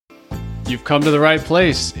You've come to the right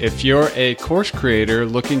place. If you're a course creator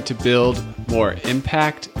looking to build more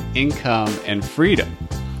impact, income, and freedom,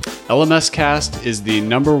 LMS Cast is the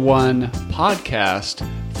 #1 podcast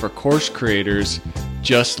for course creators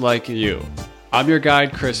just like you. I'm your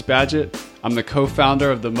guide, Chris Badgett. I'm the co-founder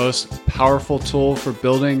of the most powerful tool for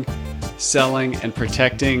building, selling, and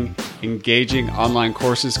protecting engaging online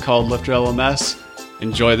courses called Lifter LMS.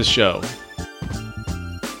 Enjoy the show.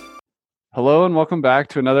 Hello and welcome back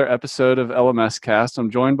to another episode of LMS Cast. I'm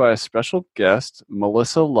joined by a special guest,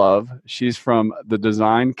 Melissa Love. She's from The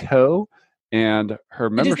Design Co. and her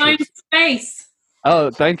membership. The Design Space.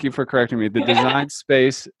 Oh, thank you for correcting me. The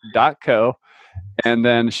designspace.co. And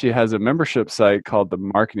then she has a membership site called the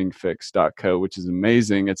marketingfix.co, which is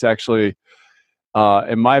amazing. It's actually,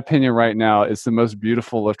 in my opinion right now, it's the most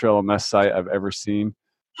beautiful Lifter LMS site I've ever seen.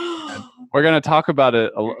 And we're going to talk about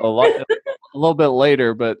it a little bit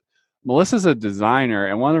later, but Melissa's a designer,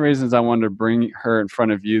 and one of the reasons I wanted to bring her in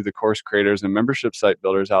front of you, the course creators and membership site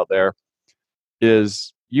builders out there,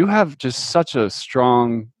 is you have just such a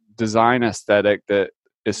strong design aesthetic that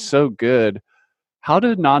is so good. How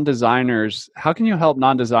can you help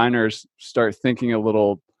non-designers start thinking a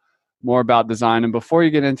little more about design? And before you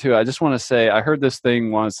get into it, I just want to say, I heard this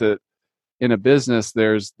thing once that in a business,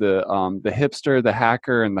 there's the hipster, the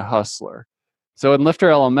hacker, and the hustler. So in Lifter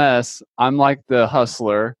LMS, I'm like the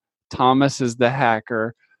hustler, Thomas is the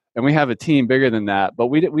hacker, and we have a team bigger than that. But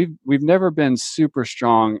we've never been super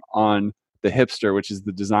strong on the hipster, which is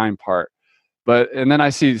the design part. And then I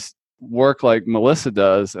see work like Melissa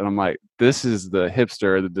does, and I'm like, this is the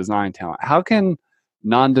hipster, the design talent. How can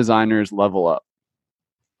non-designers level up?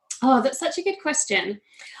 Oh, that's such a good question.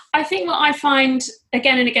 I think what I find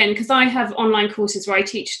again and again, because I have online courses where I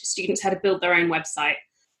teach students how to build their own website.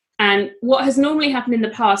 And what has normally happened in the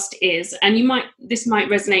past is, and this might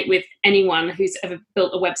resonate with anyone who's ever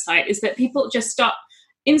built a website, is that people just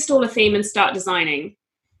install a theme and start designing.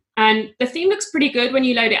 And the theme looks pretty good when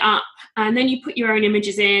you load it up, and then you put your own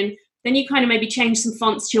images in. Then you kind of maybe change some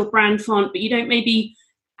fonts to your brand font, but you don't maybe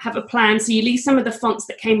have a plan. So you leave some of the fonts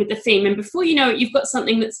that came with the theme. And before you know it, you've got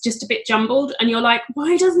something that's just a bit jumbled, and you're like,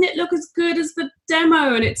 why doesn't it look as good as the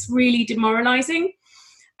demo? And it's really demoralizing.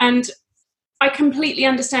 And I completely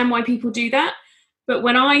understand why people do that. But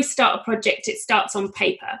when I start a project, it starts on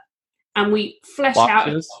paper, and we flesh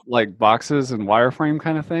out like boxes and wireframe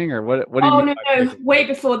kind of thing, or what do you mean? No. Way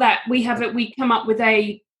before that, we come up with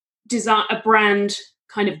a brand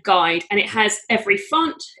kind of guide, and it has every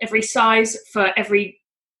font, every size for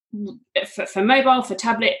mobile, for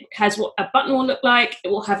tablet. It has what a button will look like. It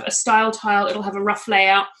will have a style tile. It'll have a rough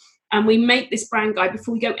layout, and we make this brand guide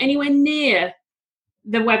before we go anywhere near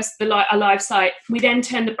a live site. We then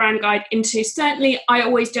turn the brand guide into, certainly I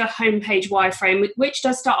always do a homepage wireframe, which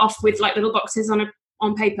does start off with like little boxes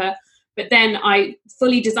on paper, but then I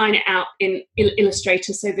fully design it out in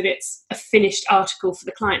Illustrator so that it's a finished article for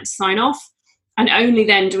the client to sign off. And only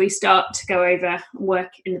then do we start to go over and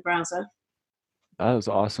work in the browser. That was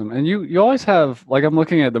awesome. And you always have, like, I'm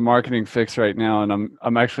looking at the Marketing Fix right now, and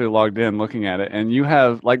I'm actually logged in looking at it, and you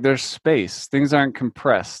have, like, there's space. Things aren't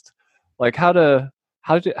compressed. Like, how do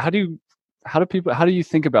you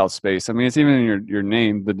think about space? I mean, it's even in your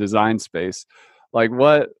name, the design space. Like,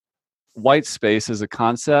 what white space is a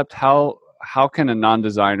concept? How can a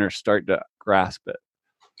non-designer start to grasp it?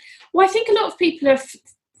 Well, I think a lot of people are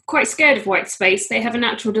quite scared of white space. They have a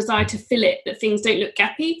natural desire to fill it, that things don't look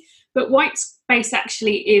gappy. But white space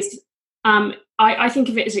actually is, I think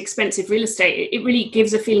of it as expensive real estate. It really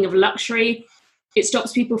gives a feeling of luxury. It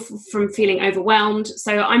stops people from feeling overwhelmed.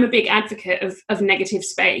 So I'm a big advocate of negative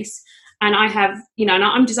space. And I have, and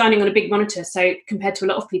I'm designing on a big monitor. So compared to a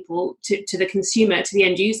lot of people, to the consumer, to the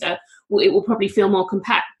end user, it will probably feel more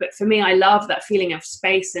compact. But for me, I love that feeling of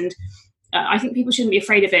space. And I think people shouldn't be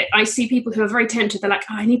afraid of it. I see people who are very tempted. They're like,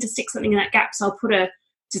 I need to stick something in that gap, so I'll put a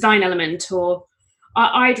design element. Or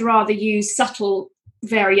I'd rather use subtle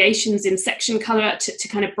variations in section color to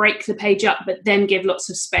kind of break the page up, but then give lots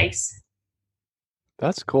of space.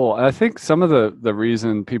 That's cool. I think some of the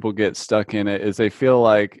reason people get stuck in it is they feel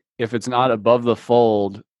like if it's not above the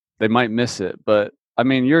fold, they might miss it. But I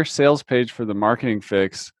mean, your sales page for the Marketing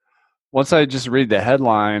Fix, once I just read the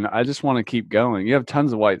headline, I just want to keep going. You have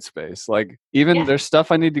tons of white space. Like, even there's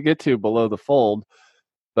stuff I need to get to below the fold.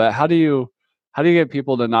 But how do you get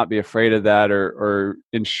people to not be afraid of that, or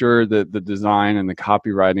ensure that the design and the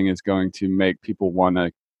copywriting is going to make people want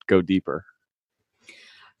to go deeper?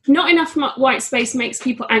 Not enough white space makes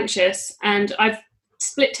people anxious, and I've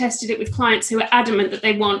split tested it with clients who are adamant that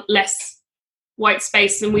they want less white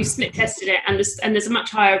space, and we've split tested it, and there's a much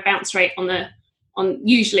higher bounce rate on the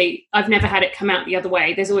usually I've never had it come out the other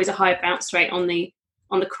way. There's always a higher bounce rate on the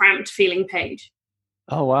cramped feeling page.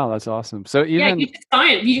 Oh, wow. That's awesome. So Yeah,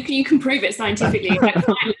 even you can prove it scientifically. Like,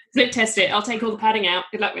 fine, split test it. I'll take all the padding out.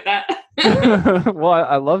 Good luck with that. well,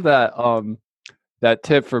 I love that that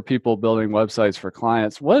tip for people building websites for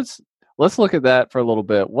clients. Let's look at that for a little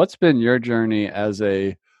bit. What's been your journey as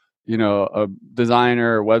a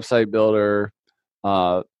designer, website builder,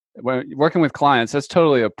 when working with clients? That's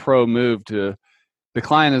totally a pro move. To the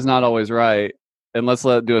client is not always right, and let's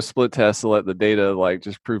do a split test to let the data like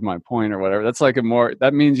just prove my point or whatever. That's like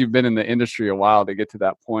that means you've been in the industry a while to get to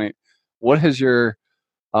that point. What has your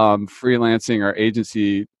freelancing or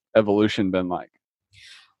agency evolution been like?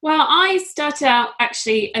 Well, I started out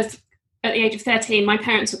actually at the age of 13. My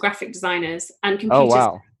parents were graphic designers, and computers. Oh,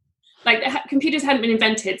 wow. Computers hadn't been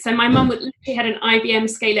invented. So my mum literally had an IBM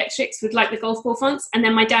Scalextrics with like the golf ball fonts, and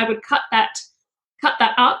then my dad would cut that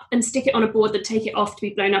up and stick it on a board, then take it off to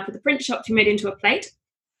be blown up at the print shop to be made into a plate.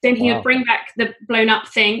 Then he would bring back the blown up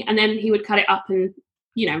thing, and then he would cut it up and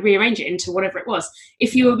rearrange it into whatever it was.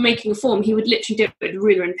 If you were making a form, he would literally do it with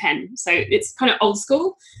ruler and pen. So it's kind of old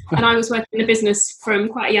school. And I was working in a business from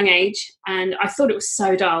quite a young age, and I thought it was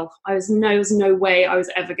so dull. There was no way I was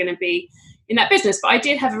ever going to be in that business. But I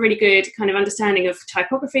did have a really good kind of understanding of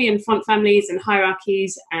typography and font families and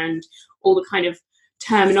hierarchies and all the kind of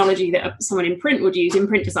terminology that someone in print would use in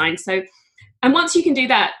print design. And once you can do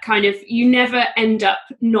that, kind of, you never end up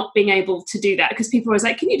not being able to do that, because people are always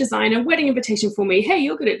like, can you design a wedding invitation for me? Hey,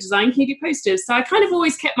 you're good at design. Can you do posters? So I kind of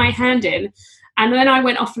always kept my hand in. And then I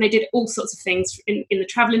went off and I did all sorts of things in the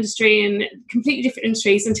travel industry and completely different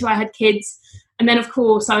industries until I had kids. And then, of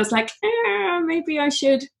course, I was like, maybe I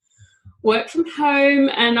should work from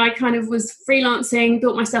home. And I kind of was freelancing,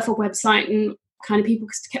 built myself a website, and kind of people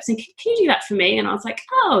kept saying, can you do that for me? And I was like,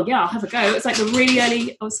 oh yeah, I'll have a go. It was like the really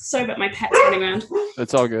early, I was sorry about my pets running around.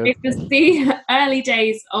 It's all good. It was the early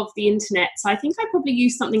days of the internet. So I think I probably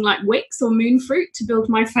used something like Wix or Moonfruit to build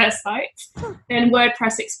my first site. Then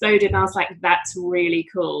WordPress exploded and I was like, that's really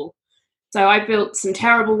cool. So I built some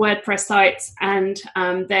terrible WordPress sites, and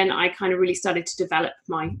then I kind of really started to develop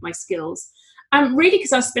my skills. Really,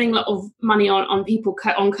 because I was spending a lot of money on people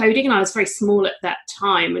on coding, and I was very small at that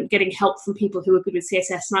time, and getting help from people who were good with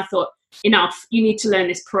CSS. And I thought, enough, you need to learn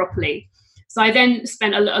this properly. So I then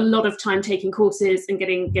spent a lot of time taking courses and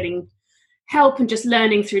getting help and just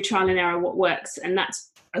learning through trial and error what works. And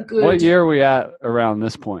that's a good. What year are we at around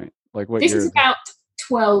this point? Like what this year? This is about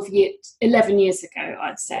 11 years ago,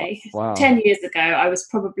 I'd say. Wow. 10 years ago, I was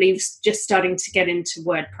probably just starting to get into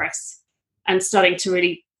WordPress and starting to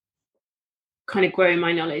really kind of grow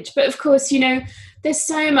my knowledge. But of course, there's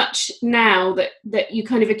so much now that you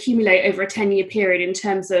kind of accumulate over a 10-year period in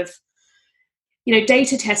terms of,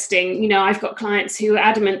 data testing. I've got clients who are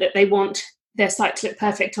adamant that they want their site to look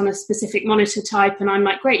perfect on a specific monitor type. And I'm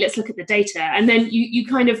like, great, let's look at the data. And then you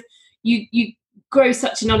kind of, you grow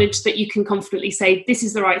such a knowledge that you can confidently say, this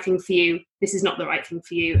is the right thing for you. This is not the right thing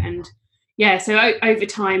for you. And yeah, so over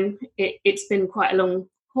time, it's been quite a long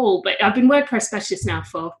haul, but I've been WordPress specialist now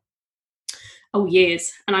for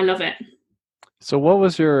years, and I love it. So what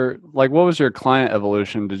was your client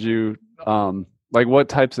evolution? Did you what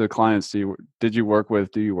types of clients did you work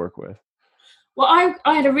with? Do you work with? Well,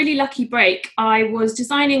 I had a really lucky break. I was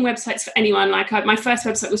designing websites for anyone. My first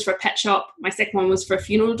website was for a pet shop. My second one was for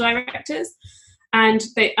funeral directors, and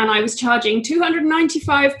I was charging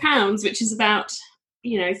 £295, which is about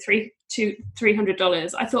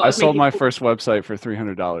 $300. I thought I sold my first website for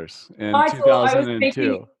 $300 in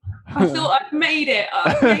 2002. I thought I'd made it.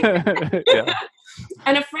 Yeah.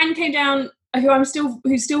 And a friend came down,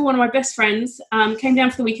 who's still one of my best friends, came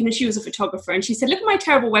down for the weekend, and she was a photographer. And she said, look at my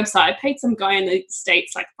terrible website. I paid some guy in the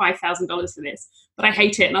States like $5,000 for this, but I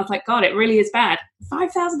hate it. And I was like, God, it really is bad.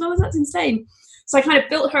 $5,000? That's insane. So I kind of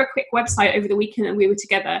built her a quick website over the weekend, and we were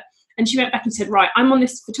together. And she went back and said, right, I'm on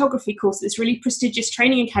this photography course at this really prestigious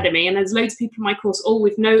training academy, and there's loads of people in my course, all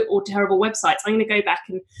with no or terrible websites. I'm going to go back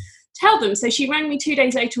and tell them. So she rang me 2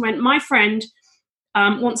 days later and went, my friend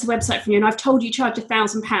wants a website from you, and I've told you charge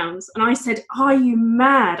 £1,000. And I said, are you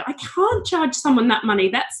mad? I can't charge someone that money.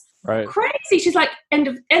 That's right. Crazy. She's like, end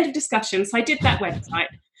of discussion. So I did that website.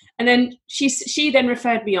 And then she then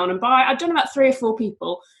referred me on, and I've done about 3 or 4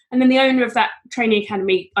 people. And then the owner of that training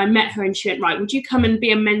academy, I met her, and she went, right, would you come and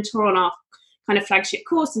be a mentor on our kind of flagship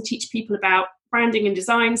course and teach people about branding and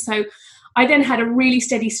design? So I then had a really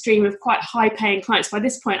steady stream of quite high-paying clients. By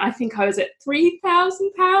this point, I think I was at £3,000,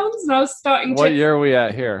 and I was starting What year are we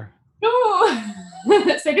at here? Oh,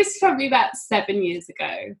 so this is probably about 7 years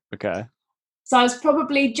ago. Okay. So I was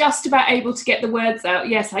probably just about able to get the words out.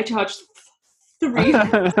 Yes, I charged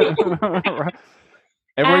 £3,000.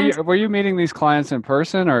 And And were you meeting these clients in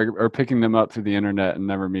person, or picking them up through the internet and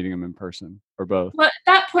never meeting them in person, or both? well, at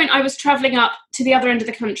that point, I was traveling up to the other end of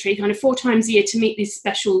the country, kind of 4 times a year, to meet these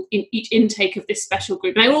each intake of this special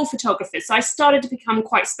group. And they were all photographers, so I started to become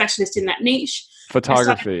quite specialist in that niche.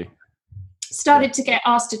 Photography. Started to get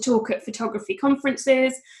asked to talk at photography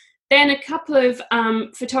conferences. Then a couple of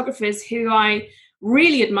photographers who I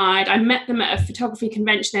really admired, I met them at a photography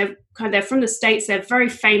convention. They're from the States. They're very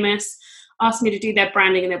famous. Asked me to do their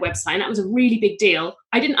branding and their website, and that was a really big deal.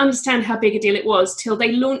 I didn't understand how big a deal it was till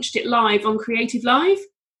they launched it live on Creative Live.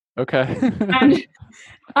 Okay. And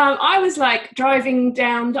I was like driving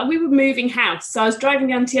down. We were moving house, so I was driving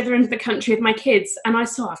down to the other end of the country with my kids, and I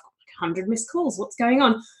saw I've got like 100 missed calls. What's going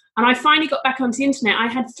on? And I finally got back onto the internet. I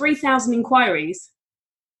had 3,000 inquiries.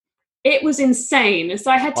 It was insane. So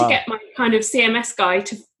I had to get my kind of CMS guy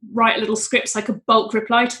to write a little script so I could bulk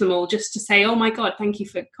reply to them all, just to say, oh my God, thank you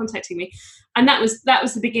for contacting me. And that was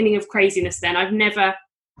the beginning of craziness then.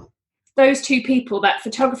 Those two people, that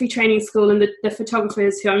photography training school and the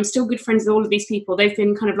photographers, who I'm still good friends with all of these people, they've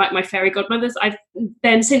been kind of like my fairy godmothers.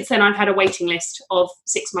 Since then I've had a waiting list of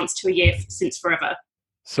 6 months to a year since forever.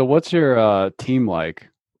 So what's your team like?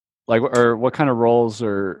 Like, or what kind of roles,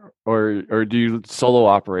 or do you solo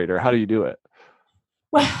operate, or how do you do it?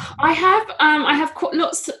 Well, I have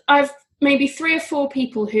lots. I've maybe 3 or 4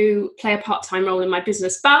 people who play a part-time role in my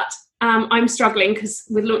business, but I'm struggling because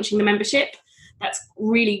with launching the membership, that's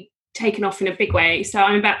really taken off in a big way. So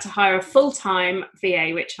I'm about to hire a full-time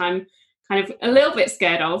VA, which I'm kind of a little bit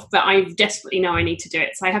scared of, but I desperately know I need to do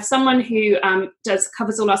it. So I have someone who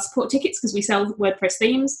covers all our support tickets, because we sell WordPress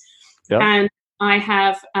themes. Yep. And I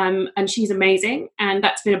have, and she's amazing, and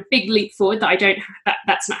that's been a big leap forward.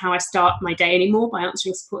 That's not how I start my day anymore, by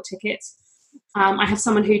answering support tickets. I have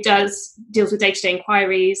someone who deals with day-to-day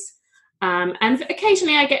inquiries, and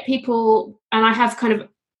occasionally I get people, and I have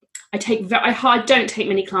I don't take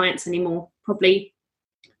many clients anymore, probably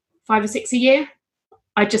 5 or 6 a year.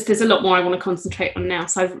 There's a lot more I want to concentrate on now,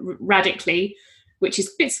 so I've radically, which is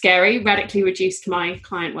a bit scary, radically reduced my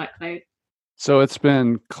client workload. So it's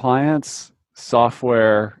been clients,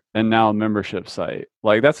 software, and now a membership site.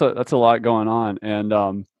 Like that's a lot going on.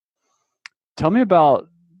 And tell me about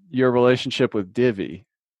your relationship with Divi.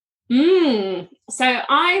 So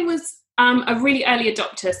I was a really early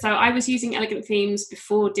adopter. So I was using Elegant Themes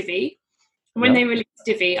before Divi. When they released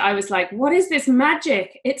Divi, I was like, what is this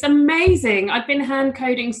magic? It's amazing. I've been hand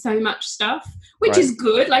coding so much stuff, which is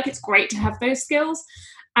good. Like, it's great to have those skills.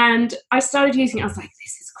 And I started using it. I was like,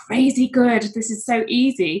 this is crazy good. This is so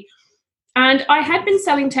easy. And I had been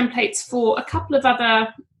selling templates for a couple of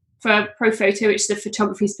for ProPhoto, which is a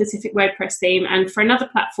photography-specific WordPress theme, and for another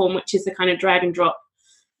platform, which is the kind of drag and drop.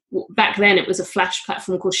 Back then, it was a Flash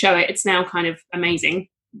platform called Show It. It's now kind of amazing,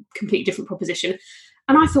 completely different proposition.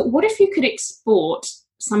 And I thought, what if you could export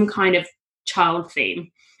some kind of child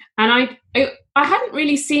theme? And I hadn't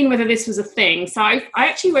really seen whether this was a thing. So I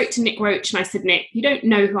actually wrote to Nick Roach, and I said, Nick, you don't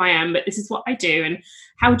know who I am, but this is what I do. And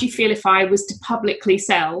how would you feel if I was to publicly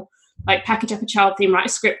sell, like package up a child theme, write a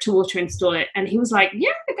script to auto install it? And he was like,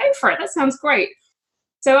 yeah, go for it. That sounds great.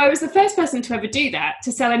 So I was the first person to ever do that,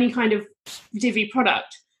 to sell any kind of Divi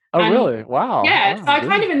product. Oh, really? Wow. Yeah. Wow, so I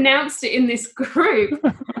kind of announced it in this group,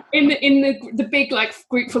 in the big like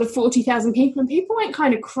group full of 40,000 people, and people went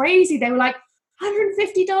kind of crazy. They were like,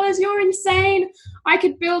 $150, you're insane. I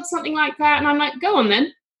could build something like that. And I'm like, go on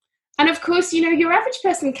then. And of course, your average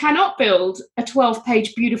person cannot build a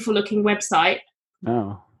 12-page, beautiful looking website.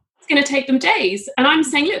 No. It's going to take them days. And I'm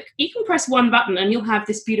saying, look, you can press one button and you'll have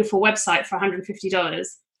this beautiful website for $150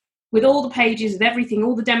 with all the pages, with everything,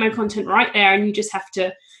 all the demo content right there. And you just have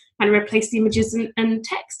to kind of replace the images and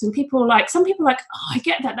text. And some people are like, oh, I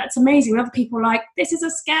get that. That's amazing. And other people are like, this is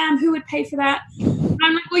a scam. Who would pay for that? And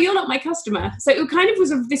I'm like, well, you're not my customer. So it kind of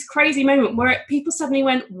was this crazy moment where people suddenly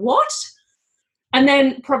went, what? And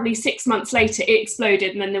then probably 6 months later, it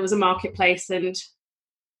exploded. And then there was a marketplace.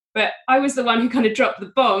 But I was the one who kind of dropped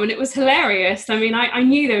the bomb, and it was hilarious. I mean, I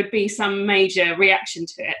knew there would be some major reaction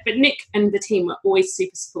to it. But Nick and the team were always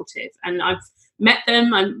super supportive. And I've met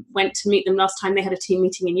them. I went to meet them last time they had a team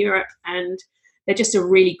meeting in Europe. And they're just a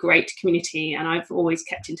really great community. And I've always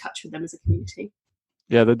kept in touch with them as a community.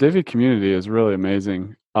 Yeah, the Divi community is really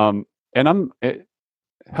amazing. Help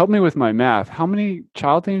me with my math. How many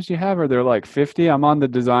child themes do you have? Are there like 50? I'm on the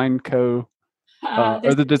Design Co.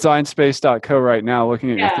 Or the designspace.co right now, looking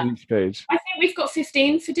at your themes page. I think we've got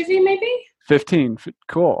 15 for Divi, maybe. 15,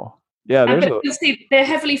 cool. Yeah, they're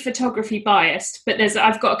heavily photography biased, but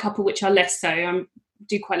I've got a couple which are less so. I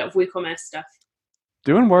do quite a lot of WooCommerce stuff.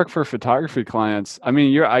 doing work for photography clients. I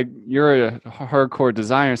mean, you're a hardcore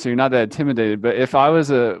designer, so you're not that intimidated. But if I was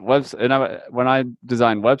a when I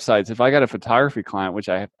design websites, if I got a photography client, which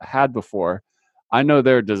I had before, I know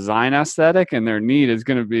their design aesthetic and their need is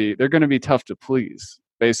they're going to be tough to please.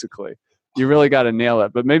 Basically, you really got to nail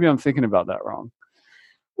it. But maybe I'm thinking about that wrong.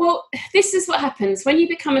 Well, this is what happens when you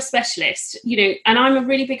become a specialist, and I'm a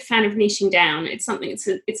really big fan of niching down. It's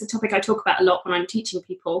a topic I talk about a lot when I'm teaching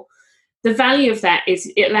people. The value of that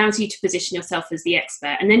is it allows you to position yourself as the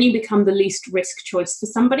expert, and then you become the least risk choice for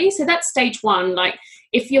somebody. So that's stage one. Like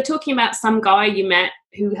if you're talking about some guy you met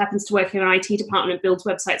who happens to work in an IT department, builds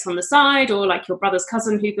websites on the side, or like your brother's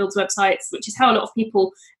cousin who builds websites, which is how a lot of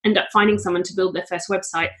people end up finding someone to build their first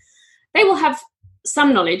website. They will have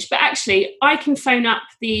some knowledge, but actually I can phone up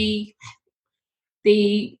the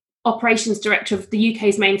operations director of the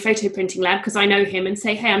UK's main photo printing lab, because I know him, and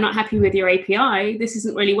say, hey, I'm not happy with your API. This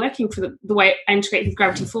isn't really working for the way I integrate with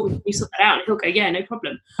Gravity Forms. Can you sort that out? And he'll go, yeah, no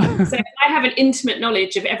problem. So I have an intimate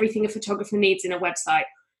knowledge of everything a photographer needs in a website.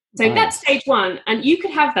 So Nice. That's stage one. And you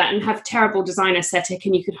could have that and have terrible design aesthetic,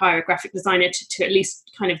 and you could hire a graphic designer to at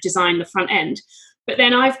least kind of design the front end. But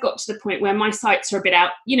then I've got to the point where my sites are a bit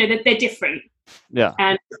out, they're different. Yeah.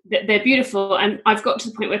 And they're beautiful. And I've got to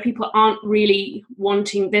the point where people aren't really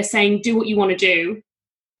they're saying, do what you want to do.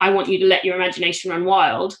 I want you to let your imagination run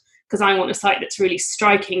wild, because I want a site that's really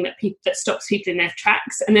striking, that stops people in their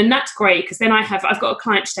tracks. And then that's great, because then I've got a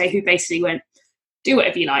client today who basically went, do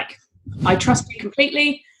whatever you like. I trust you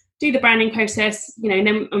completely. Do the branding process,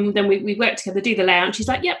 and then we work together, do the layout. And she's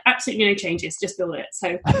like, yep, absolutely no changes, just build it.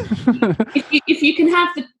 So if you can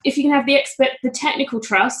have the expert, the technical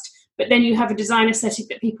trust, but then you have a design aesthetic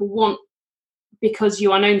that people want because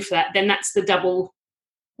you are known for that, then that's the double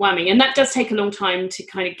whammy. And that does take a long time to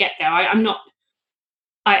kind of get there.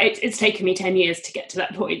 It's taken me 10 years to get to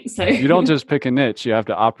that point. So you don't just pick a niche; you have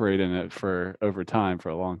to operate in it over time, for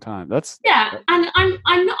a long time. And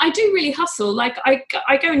I do really hustle. Like I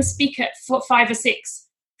go and speak at 5 or 6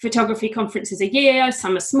 photography conferences a year.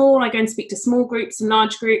 Some are small. I go and speak to small groups and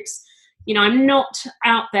large groups. I'm not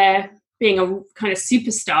out there being a kind of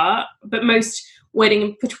superstar, but most wedding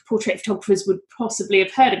and portrait photographers would possibly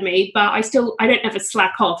have heard of me. But I don't ever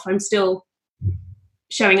slack off. I'm still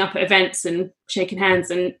showing up at events and shaking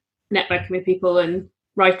hands and networking with people and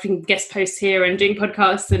writing guest posts here and doing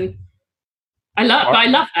podcasts. And I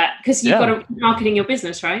love that, because you've got to marketing your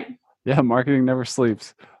business, right? Yeah, marketing never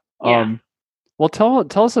sleeps. Yeah. Well, tell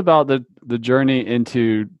us about the journey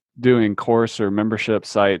into doing course or membership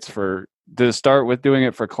sites. Did it start with doing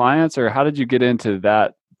it for clients, or how did you get into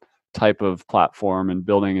that type of platform and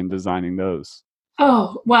building and designing those?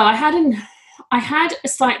 Oh, well, I had a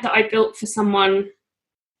site that I built for someone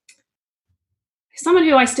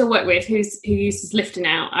who I still work with, who uses Lifter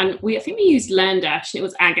now, and I think we used LearnDash, and it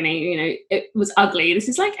was agony. It was ugly. This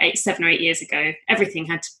is like 7 or 8 years ago. Everything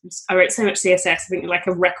I wrote so much CSS. I think like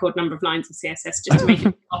a record number of lines of CSS just to make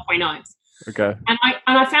it halfway nice. Okay. And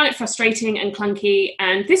I found it frustrating and clunky.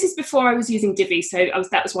 And this is before I was using Divi, so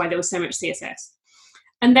that was why there was so much CSS.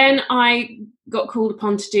 And then I got called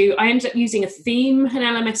upon I ended up using an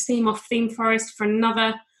LMS theme off ThemeForest for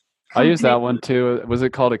another company. I used that one too. Was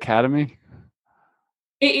it called Academy?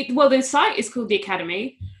 Well, the site is called the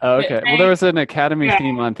Academy. Oh, okay. Well, there was an Academy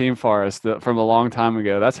theme on ThemeForest from a long time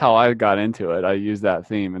ago. That's how I got into it. I used that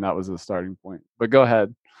theme, and that was the starting point. But go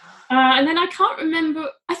ahead. And then I can't remember.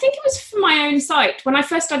 I think it was for my own site when I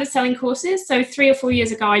first started selling courses. So 3 or 4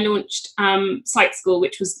 years ago, I launched Site School,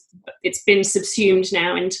 it's been subsumed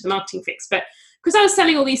now into the Marketing Fix. But because I was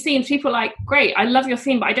selling all these themes, people were like, great, I love your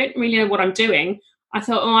theme, but I don't really know what I'm doing. I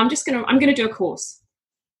thought, I'm going to do a course,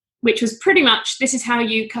 which was pretty much, this is how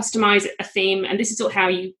you customize a theme, and this is how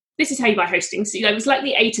you buy hosting. So it was like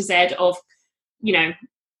the A to Z of,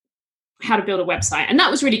 how to build a website. And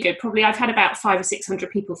that was really good. Probably I've had about 500 or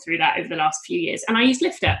 600 people through that over the last few years. And I used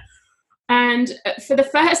Lifter. And for the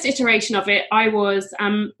first iteration of it, I was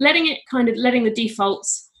letting the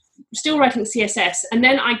defaults, still writing CSS. And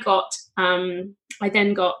then I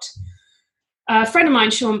then got a friend of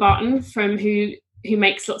mine, Sean Barton, who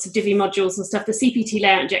makes lots of Divi modules and stuff, the CPT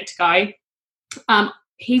layout injector guy.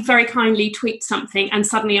 He very kindly tweaked something, and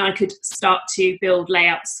suddenly I could start to build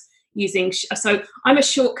layouts so I'm a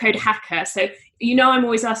shortcode hacker. So I'm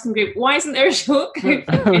always asking the group, why isn't there a shortcode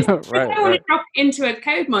for this? I want to drop it into a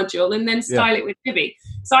code module and then style it with Divi.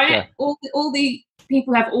 So all the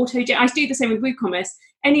people have I do the same with WooCommerce.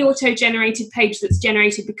 Any auto-generated page that's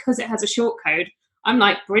generated because it has a shortcode, I'm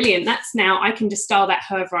like, brilliant. That's now I can just style that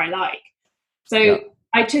however I like. So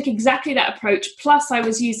I took exactly that approach. Plus I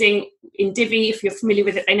was using in Divi, if you're familiar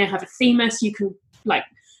with it, they now have a themer, so you can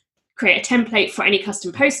create a template for any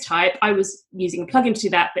custom post type, I was using a plugin to do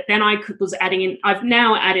that. But then I've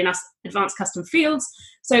now added us advanced custom fields.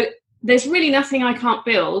 So there's really nothing I can't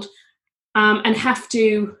build and have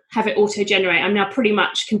to have it auto-generate. I'm now pretty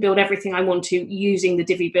much can build everything I want to using the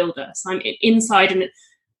Divi builder. So I'm inside, and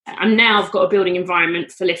I've got a building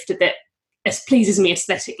environment for Lifter that pleases me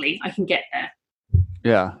aesthetically. I can get there.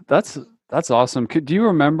 Yeah, that's awesome. Do you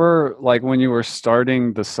remember, like, when you were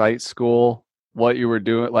starting the site school, what you were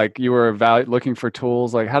doing? Like, you were looking for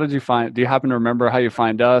tools. Like, how did you find? Do you happen to remember how you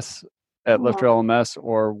find us at Lifter LMS,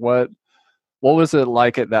 or what was it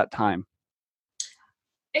like at that time?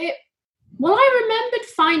 Well, I remembered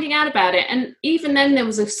finding out about it, and even then there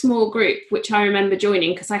was a small group which I remember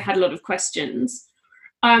joining because I had a lot of questions.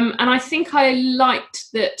 And I think I liked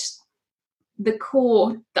that the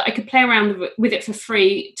core, that I could play around with it for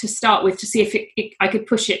free to start with, to see if I could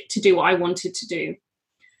push it to do what I wanted to do.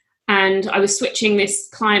 And I was switching this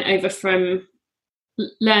client over from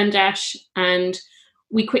LearnDash, and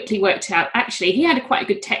we quickly worked out, actually, he had quite a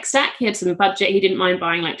good tech stack. He had some budget. He didn't mind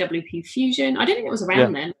buying like WP Fusion. I don't think it was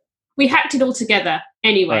around then. We hacked it all together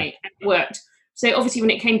anyway, and it worked. So obviously when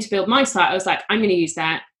it came to build my site, I was like, I'm going to use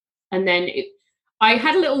that. And then I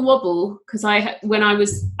had a little wobble because I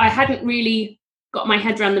hadn't really got my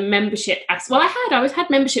head around the membership. Well, I had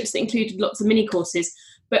memberships that included lots of mini courses.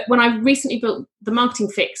 But when I recently built the marketing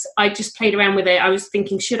fix, I just played around with it. I was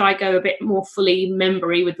thinking, should I go a bit more fully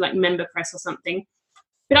membery with like MemberPress or something?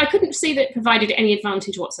 But I couldn't see that it provided any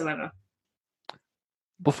advantage whatsoever.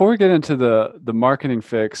 Before we get into the marketing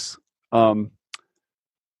fix,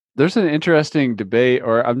 there's an interesting debate,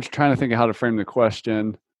 or I'm just trying to think of how to frame the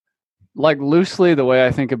question. Like, loosely, the way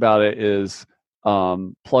I think about it is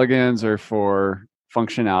plugins are for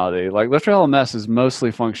functionality. Like, Lifter LMS is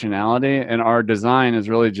mostly functionality, and our design is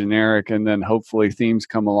really generic, and then hopefully themes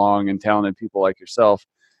come along and talented people like yourself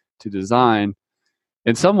to design.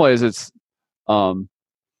 In some ways, it's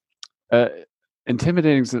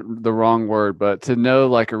intimidating is the wrong word, but to know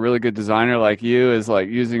like a really good designer like you is like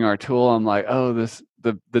using our tool. I'm like, oh,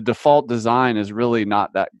 the default design is really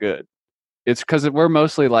not that good. It's because we're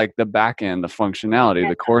mostly like the back end, the functionality,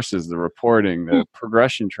 the courses, the reporting, the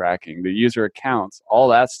progression tracking, the user accounts, all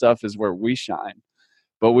that stuff is where we shine.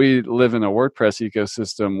 But we live in a WordPress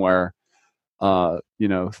ecosystem where,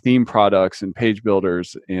 theme products and page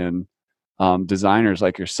builders and designers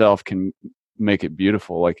like yourself can make it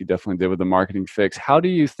beautiful, like you definitely did with the marketing fix. How do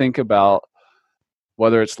you think about,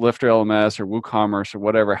 whether it's Lifter LMS or WooCommerce or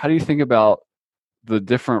whatever, how do you think about the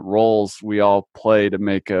different roles we all play to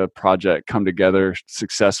make a project come together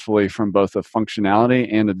successfully from both a functionality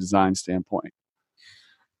and a design standpoint?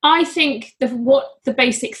 I think the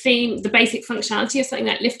basic theme, the basic functionality of something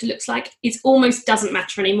like Lifter looks like, it almost doesn't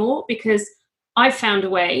matter anymore, because I've found a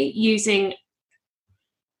way using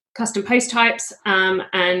custom post types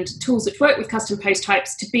and tools which work with custom post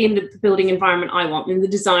types to be in the building environment I want, in the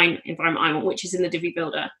design environment I want, which is in the Divi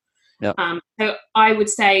builder. Yep. So I would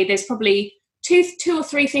say there's probably two or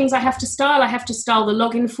three things I have to style. I have to style the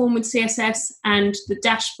login form with CSS and the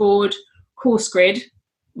dashboard course grid,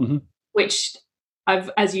 which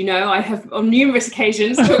as you know, I have on numerous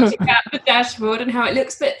occasions talked about the dashboard and how it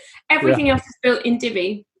looks, but everything else is built in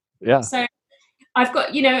Divi. Yeah. So I've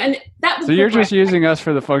got, and that. So you're just using us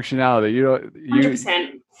for the functionality.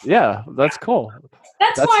 100%. Yeah, that's cool.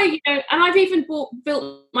 That's why, and I've even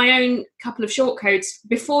built my own couple of shortcodes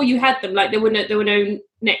before you had them. Like there were no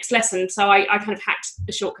next lesson, so I kind of hacked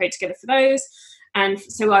the shortcode together for those, and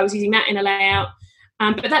so I was using that in a layout.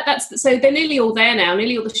 But that's so they're nearly all there now.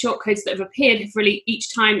 Nearly all the shortcodes that have appeared have really,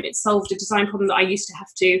 each time it's solved a design problem that I used to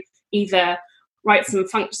have to either write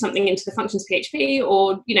something into the functions PHP,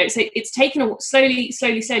 or so it's taken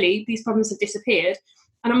slowly. These problems have disappeared,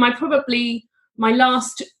 and my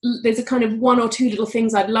last, there's a kind of one or two little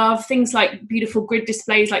things I'd love. Things like beautiful grid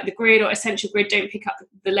displays, like the grid or essential grid don't pick up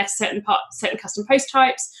the less certain custom post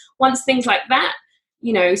types. Once things like that,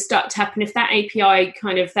 start to happen, if that API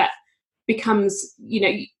kind of that becomes,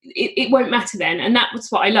 it won't matter then. And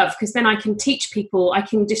that's what I love, because then I can teach people. I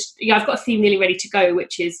can just, I've got a theme nearly ready to go,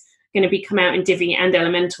 which is going to come out in Divi and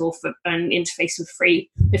Elementor for an interface with free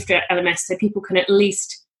Lifter LMS, so people can at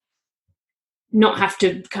least not have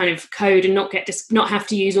to kind of code and not have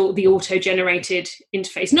to use all the auto-generated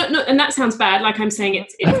interface. Not, and that sounds bad. Like I'm saying,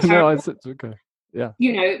 it's no, it's okay. Yeah.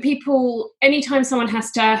 People, anytime someone has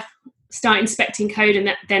to start inspecting code and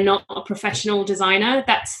that they're not a professional designer,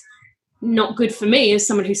 that's not good for me as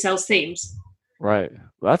someone who sells themes. Right.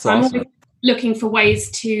 That's awesome. I'm always looking for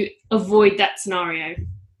ways to avoid that scenario.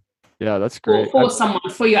 Yeah, that's great.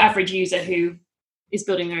 For your average user who is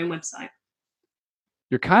building their own website.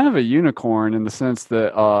 you're kind of a unicorn in the sense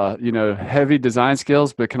that heavy design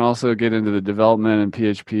skills, but can also get into the development and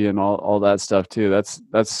PHP and all that stuff too. That's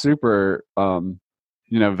super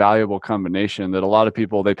valuable combination that a lot of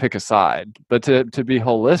people, they pick a side. But to be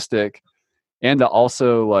holistic and to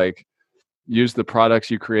also like use the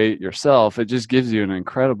products you create yourself, it just gives you an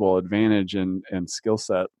incredible advantage and skill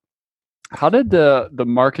set. How did the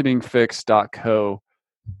marketingfix.co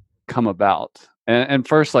come about? And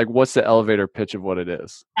first, like, what's the elevator pitch of what it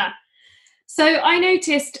is? So I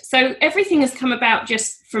noticed, so everything has come about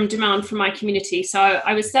just from demand from my community. So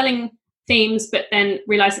I was selling themes, but then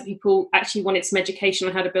realized that people actually wanted some education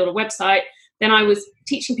on how to build a website. Then I was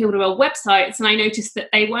teaching people to build websites, and I noticed that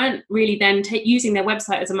they weren't really then using their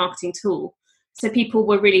website as a marketing tool. So people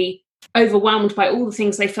were really overwhelmed by all the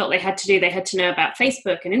things they felt they had to do. They had to know about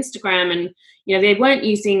Facebook and Instagram, and they weren't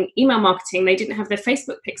using email marketing. They didn't have their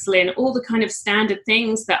Facebook pixel in, all the kind of standard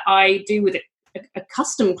things that I do with a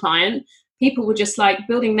custom client. People were just like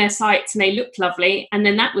building their sites and they looked lovely, and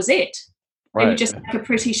then that was it. Right. They were just like a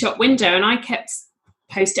pretty shop window, and I kept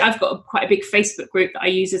posting. I've got quite a big Facebook group that I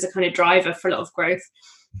use as a kind of driver for a lot of growth,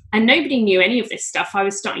 and nobody knew any of this stuff. I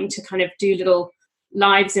was starting to kind of do little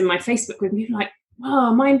lives in my Facebook group, and people were like,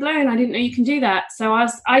 "Oh, mind blown! I didn't know you can do that." So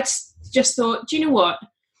I just thought, do you know what?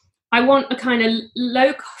 I want a kind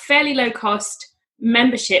of fairly low cost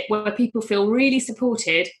membership where people feel really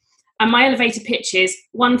supported. And my elevator pitch is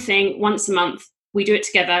one thing once a month. We do it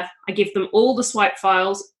together. I give them all the swipe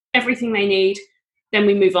files, everything they need. Then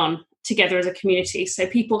we move on together as a community. So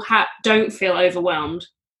people don't feel overwhelmed.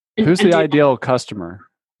 Who's the ideal customer?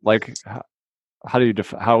 Like,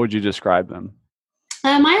 how would you describe them?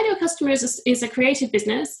 My ideal customer is a creative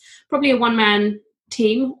business, probably a one-man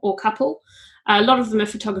team or couple. A lot of them are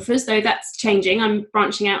photographers, though that's changing. I'm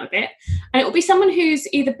branching out a bit. And it will be someone who's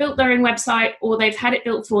either built their own website or they've had it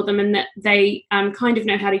built for them, and that they kind of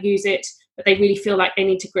know how to use it, but they really feel like they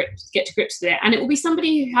need to get to grips with it. And it will be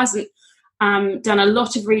somebody who hasn't done a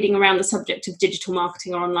lot of reading around the subject of digital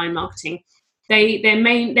marketing or online marketing. Their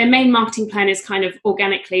main marketing plan is kind of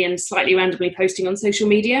organically and slightly randomly posting on social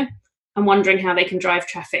media and wondering how they can drive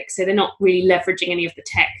traffic. So they're not really leveraging any of the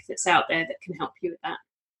tech that's out there that can help you with that.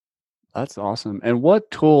 That's awesome. And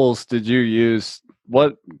what tools did you use?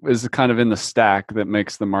 What is kind of in the stack that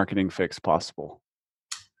makes the Marketing Fix possible?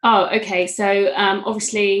 Oh, okay. So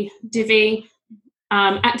obviously Divi,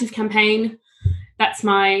 Active Campaign. That's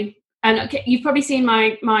and you've probably seen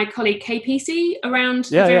my colleague KPC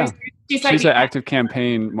around. Yeah. She's an Active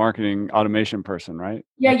Campaign marketing automation person, right?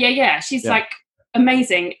 Yeah. She's like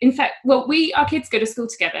amazing. In fact, our kids go to school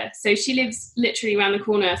together. So she lives literally around the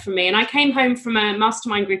corner from me. And I came home from a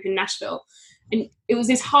mastermind group in Nashville. And it was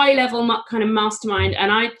this high level kind of mastermind.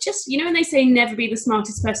 And I just, when they say never be the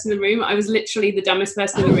smartest person in the room, I was literally the dumbest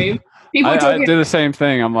person in the room. I did the same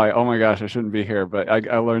thing. I'm like, oh my gosh, I shouldn't be here. But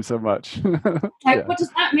I learned so much. What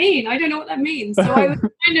does that mean? I don't know what that means. So I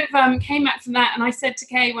kind of came back from that. And I said to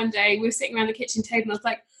Kay one day, we were sitting around the kitchen table, and I was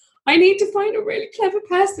like, I need to find a really clever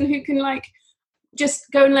person who can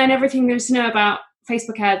just go and learn everything there is to know about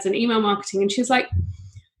Facebook ads and email marketing. And she was like,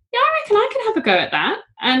 yeah, I reckon I can have a go at that.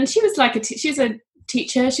 And she was like, she's a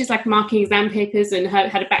teacher. She's like marking exam papers and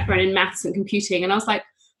had a background in maths and computing. And I was like,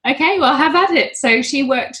 okay, well, have at it. So she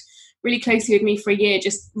worked really closely with me for a year,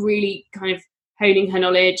 just really kind of honing her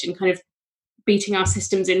knowledge and kind of beating our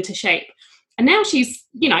systems into shape. And now she's,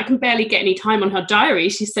 I can barely get any time on her diary.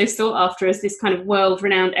 She's so sought after as this kind of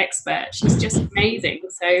world-renowned expert. She's just amazing.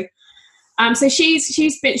 So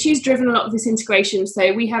she's driven a lot of this integration.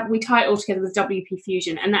 So we tie it all together with WP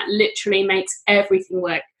Fusion, and that literally makes everything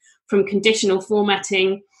work, from conditional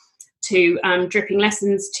formatting to dripping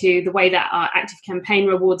lessons to the way that our Active Campaign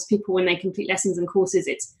rewards people when they complete lessons and courses.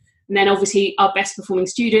 And then obviously our best performing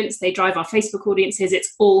students, they drive our Facebook audiences.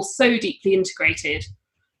 It's all so deeply integrated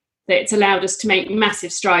that it's allowed us to make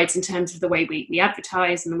massive strides in terms of the way we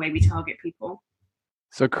advertise and the way we target people.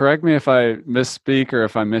 So correct me if I misspeak or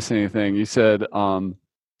if I miss anything. You said,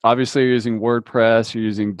 obviously you're using WordPress, you're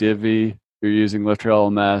using Divi, you're using Literal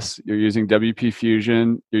LMS, you're using WP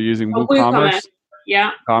Fusion, you're using WooCommerce.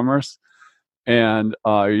 Yeah. Commerce. And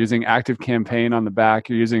you're using Active Campaign on the back.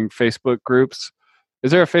 You're using Facebook groups.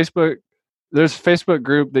 Is there there's a Facebook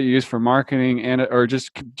group that you use for marketing or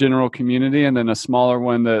just general community, and then a smaller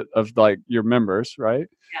one of like your members, right?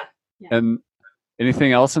 Yeah. And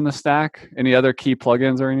anything else in the stack? Any other key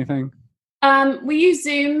plugins or anything? We use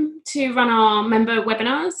Zoom to run our member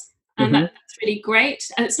webinars, and that's really great.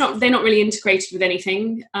 And they're not really integrated with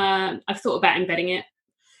anything. I've thought about embedding it.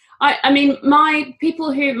 I mean, my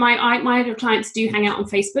ideal clients do hang out on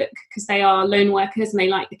Facebook because they are lone workers and they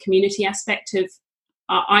like the community aspect of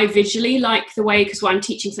I visually like the way, because I'm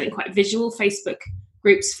teaching something quite visual, Facebook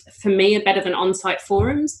groups for me are better than on-site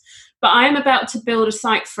forums. But I am about to build a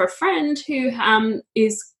site for a friend who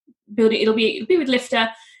is building. It'll be with Lifter.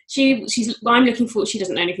 I'm looking for. She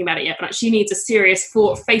doesn't know anything about it yet, but she needs a serious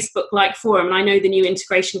Facebook-like forum. And I know the new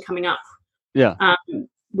integration coming up. Yeah.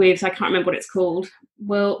 With, I can't remember what it's called.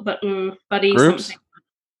 Buddy Groups? something.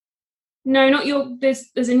 No, not your. There's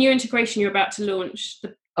a new integration you're about to launch.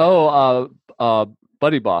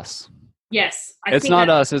 Buddy Boss. Yes, It's not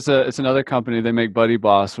us. It's another company. They make Buddy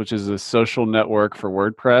Boss, which is a social network for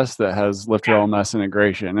WordPress that has Lifter LMS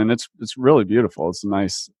integration, and it's really beautiful. It's a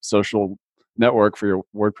nice social network for your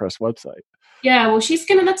WordPress website. Yeah, well,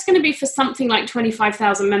 that's gonna be for something like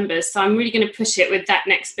 25,000 members. So I'm really gonna push it with that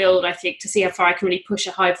next build, I think, to see how far I can really push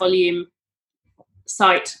a high volume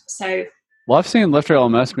site. So. Well, I've seen Lifter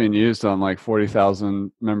LMS being used on like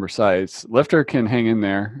 40,000 member sites. Lifter can hang in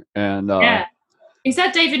there, and yeah, is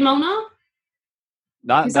that David Molnar?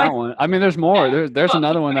 Not that one. I mean, there's more. There's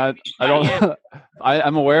another one that I don't.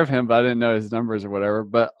 I'm aware of him, but I didn't know his numbers or whatever.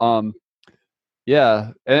 But yeah.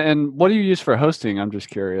 And what do you use for hosting? I'm just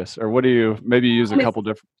curious. Or what do you maybe use a couple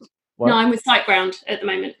different? What? No, I'm with SiteGround at the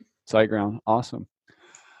moment. SiteGround, awesome.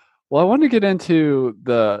 Well, I want to get into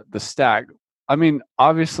the stack. I mean,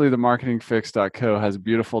 obviously, the marketingfix.co has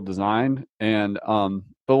beautiful design, and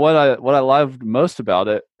but what I loved most about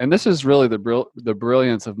it, and this is really the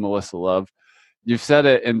brilliance of Melissa Love. You've said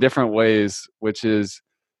it in different ways, which is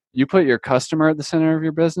you put your customer at the center of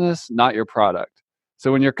your business, not your product.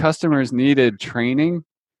 So when your customers needed training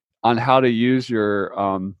on how to use your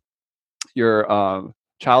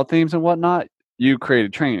child themes and whatnot, you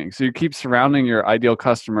created training. So you keep surrounding your ideal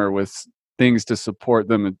customer with things to support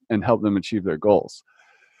them and help them achieve their goals.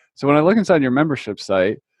 So when I look inside your membership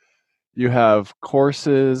site, you have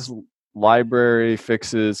courses, library,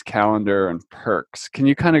 fixes, calendar, and perks. Can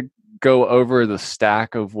you kind of go over the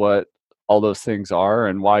stack of what all those things are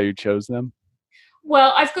and why you chose them?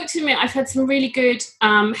 Well, I've got to admit, I've had some really good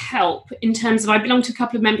help in terms of, I belong to a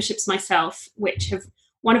couple of memberships myself,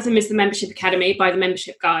 one of them is the Membership Academy by the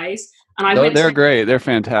Membership Guys. And they're great. They're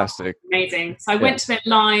fantastic. Amazing. So I went to their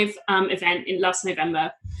live event in last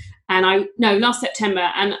September. And I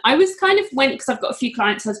was went, because I've got a few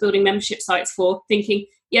clients I was building membership sites for, thinking,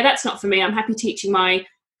 yeah, that's not for me. I'm happy teaching my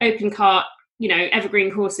open cart,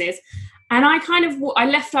 evergreen courses. And I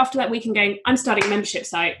left after that weekend going, I'm starting a membership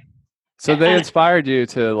site. So they inspired you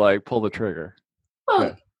to pull the trigger.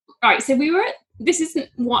 Well, right. So this isn't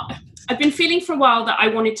what I've been feeling for a while, that I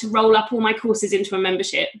wanted to roll up all my courses into a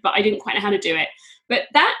membership, but I didn't quite know how to do it. But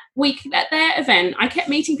that week at their event, I kept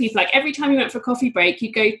meeting people. Like every time you went for a coffee break,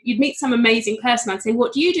 you'd meet some amazing person. I'd say,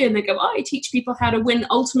 what do you do? And they'd go, I teach people how to win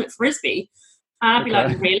ultimate Frisbee. And I'd be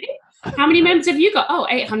like, really? How many members have you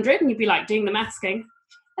got? 800. And you'd be like doing the maths going,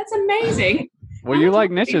 that's amazing. Well, you like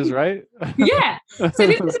niches, right? Yeah. So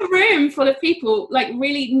this was a room full of people, like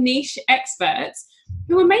really niche experts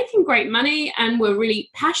who were making great money and were really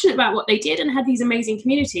passionate about what they did and had these amazing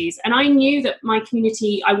communities. And I knew that my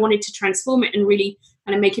community, I wanted to transform it and really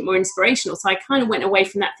kind of make it more inspirational. So I kind of went away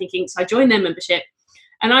from that thinking. So I joined their membership,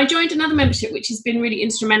 and I joined another membership, which has been really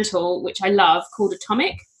instrumental, which I love, called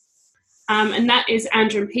Atomic. And that is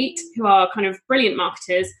Andrew and Pete, who are kind of brilliant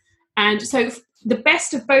marketers. And so the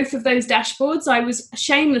best of both of those dashboards, I was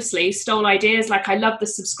shamelessly stole ideas. Like I love the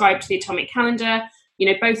subscribe to the Atomic calendar.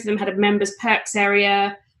 Both of them had a members perks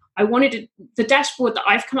area. I wanted the dashboard that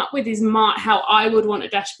I've come up with is how I would want a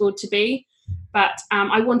dashboard to be. But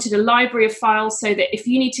I wanted a library of files so that if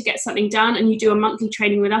you need to get something done and you do a monthly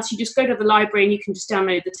training with us, you just go to the library and you can just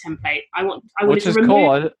download the template. Which is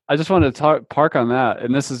cool. I just wanted to park on that.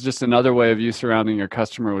 And this is just another way of you surrounding your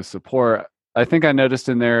customer with support. I think I noticed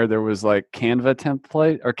in there was like Canva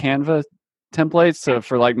templates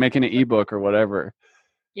for making an ebook or whatever.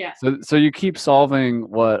 Yeah. So you keep solving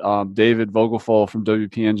what David Vogelful from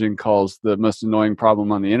WP Engine calls the most annoying problem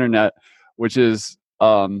on the internet, which is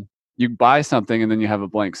you buy something and then you have a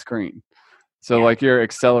blank screen. So you're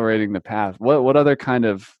accelerating the path. What other kind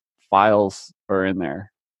of files are in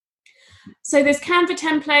there? So there's Canva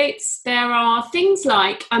templates. There are things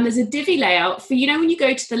like, there's a Divi layout for, when you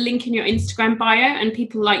go to the link in your Instagram bio and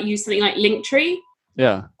people use something like Linktree.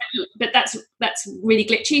 Yeah. But that's really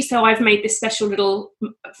glitchy. So I've made this special little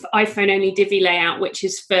iPhone only Divi layout, which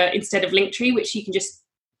is for instead of Linktree, which you can just,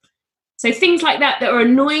 so things like that are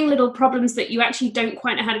annoying little problems that you actually don't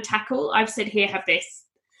quite know how to tackle. I've said, here, have this.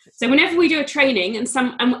 So whenever we do a training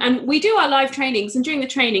and we do our live trainings, and during the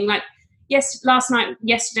training,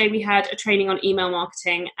 yesterday we had a training on email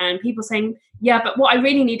marketing, and people saying, yeah, but what I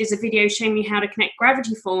really need is a video showing me how to connect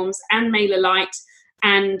Gravity Forms and MailerLite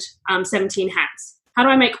and 17 hats. How do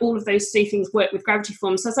I make all of those three things work with Gravity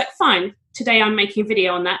Forms? So I was like, fine, today I'm making a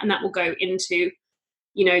video on that, and that will go into,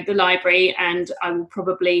 the library, and I will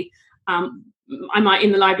probably, I might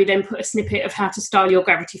in the library then put a snippet of how to style your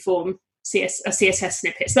Gravity Form, a CSS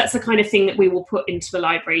snippet. So that's the kind of thing that we will put into the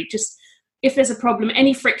library. Just if there's a problem,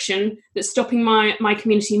 any friction that's stopping my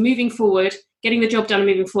community moving forward, getting the job done and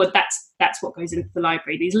moving forward, that's what goes into the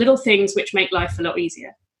library. These little things which make life a lot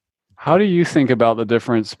easier. How do you think about the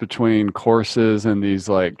difference between courses and these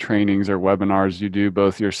like trainings or webinars you do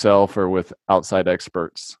both yourself or with outside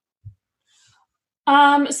experts?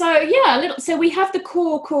 So we have the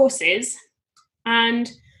core courses, and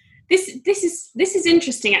this is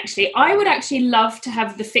interesting actually. I would actually love to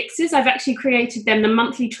have the fixes. I've actually created them, the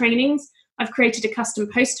monthly trainings. I've created a custom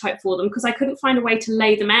post type for them because I couldn't find a way to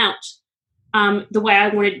lay them out the way I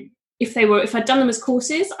wanted. If I'd done them as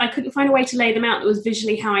courses, I couldn't find a way to lay them out that was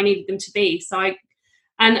visually how I needed them to be.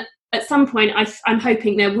 And at some point, I'm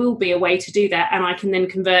hoping there will be a way to do that, and I can then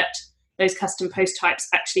convert those custom post types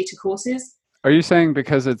actually to courses. Are you saying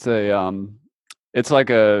because it's it's like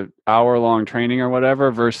a hour-long training or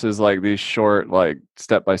whatever versus like these short, like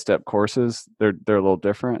step-by-step courses, they're a little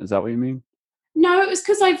different? Is that what you mean? No, it was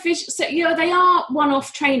because they are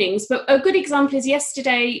one-off trainings, but a good example is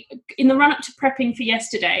yesterday, in the run-up to prepping for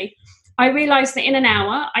yesterday, I realised that in an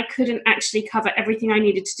hour, I couldn't actually cover everything I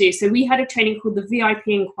needed to do. So we had a training called the VIP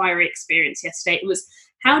Inquiry Experience yesterday. It was,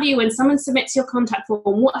 how do you, when someone submits your contact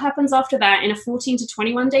form, what happens after that in a 14 to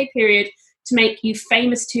 21-day period to make you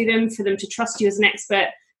famous to them, for them to trust you as an expert,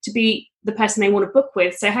 to be the person they want to book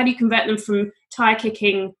with? So how do you convert them from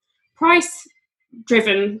tire-kicking,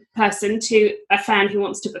 price-driven person to a fan who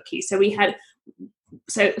wants to book you?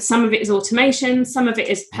 So some of it is automation, some of it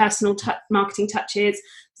is personal marketing touches,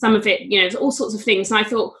 some of it, there's all sorts of things. And I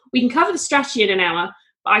thought, we can cover the strategy in an hour,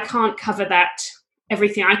 but I can't cover that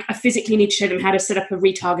everything. I physically need to show them how to set up a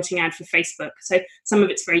retargeting ad for Facebook. So some of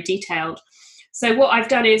it's very detailed. So what I've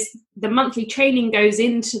done is the monthly training goes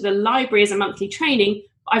into the library as a monthly training.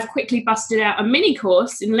 I've quickly busted out a mini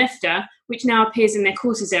course in Lifter, which now appears in their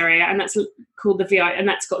courses area, and that's called the VI, and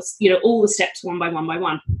that's got all the steps one by one by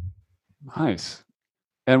one. Nice.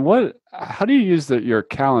 And how do you use your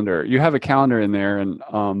calendar? You have a calendar in there, and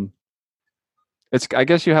I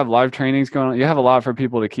guess you have live trainings going on. You have a lot for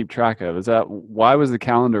people to keep track of. Why was the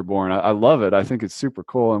calendar born? I love it. I think it's super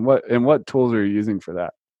cool. And what tools are you using for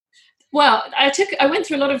that? Well, I went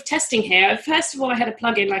through a lot of testing here. First of all, I had a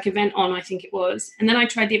plugin like Event On, I think it was, and then I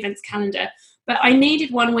tried the events calendar. But I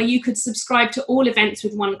needed one where you could subscribe to all events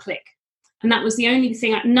with one click, and that was the only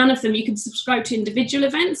thing. None of them you could subscribe to individual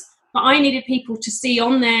events, but I needed people to see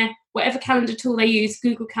on their whatever calendar tool they use,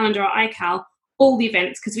 Google Calendar or iCal, all the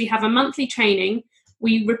events, because we have a monthly training.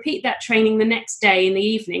 We repeat that training the next day in the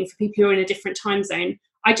evening for people who are in a different time zone.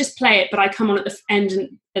 I just play it, but I come on at the end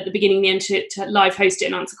and at the beginning and the end to live host it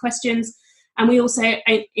and answer questions. And we also,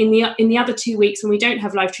 in the other 2 weeks when we don't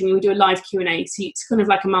have live training, we do a live Q&A. So it's kind of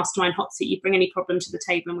like a mastermind hot seat. You bring any problem to the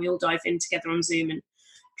table and we all dive in together on Zoom and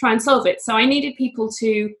try and solve it. So I needed people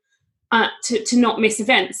to not miss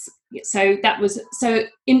events. So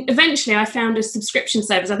eventually I found a subscription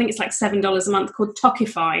service. I think it's like $7 a month, called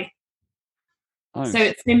Talkify. Nice. So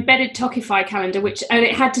it's an embedded Talkify calendar, and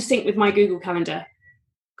it had to sync with my Google Calendar.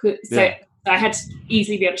 So I had to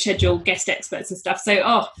easily be able to schedule guest experts and stuff.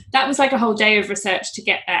 So that was like a whole day of research to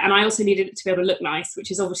get there. And I also needed it to be able to look nice, which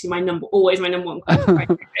is obviously always my number one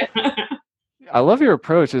criteria. I love your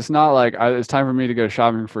approach. It's not like it's time for me to go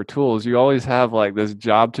shopping for tools. You always have like this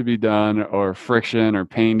job to be done, or friction or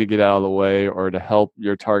pain to get out of the way, or to help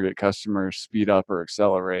your target customers speed up or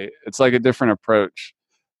accelerate. It's like a different approach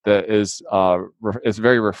that is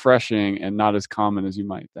very refreshing and not as common as you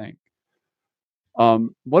might think.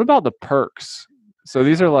 What about the perks? So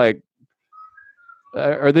these are like,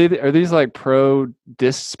 are these like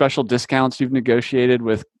special discounts you've negotiated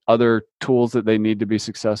with other tools that they need to be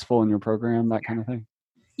successful in your program, that kind of thing?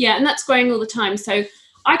 Yeah, and that's growing all the time. So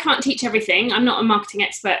I can't teach everything. I'm not a marketing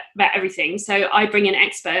expert about everything. So I bring in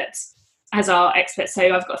experts as our experts. So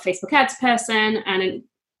I've got a Facebook ads person, and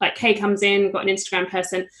like Kay comes in, got an Instagram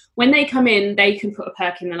person. When they come in, they can put a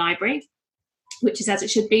perk in the library, which is as it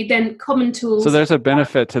should be. Then common tools. So there's a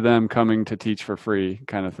benefit to them coming to teach for free,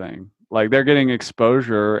 kind of thing. Like they're getting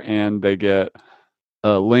exposure and they get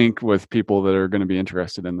a link with people that are going to be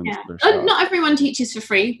interested in them. Yeah. Not everyone teaches for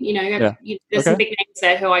free. There's some big names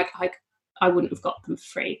there who I wouldn't have got them for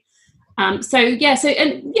free.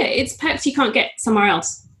 It's perks you can't get somewhere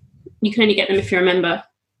else. You can only get them if you're a member.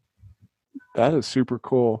 That is super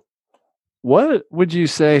cool. What would you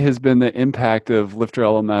say has been the impact of Lifter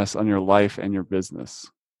LMS on your life and your business?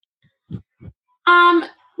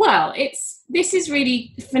 Well, this is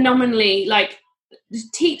really phenomenally, like,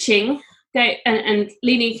 teaching and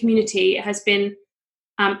leading a community has been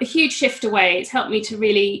a huge shift away. It's helped me to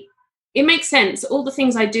really, it makes sense. All the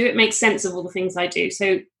things I do, it makes sense of all the things I do.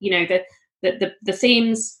 So, the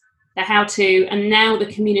themes, the how to, and now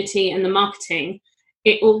the community and the marketing,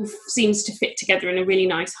 it all seems to fit together in a really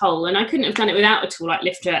nice whole. And I couldn't have done it without a tool like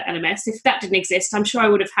Lifter LMS. If that didn't exist, I'm sure I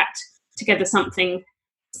would have hacked together something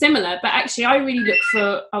similar. But actually, I really look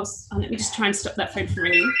for, let me just try and stop that phone from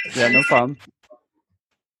ringing. Yeah, no problem.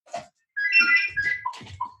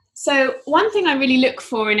 So one thing I really look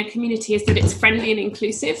for in a community is that it's friendly and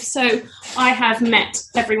inclusive. So I have met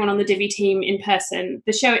everyone on the Divi team in person.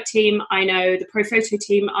 The Show It team, I know. The Profoto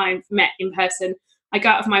team, I've met in person. I go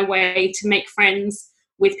out of my way to make friends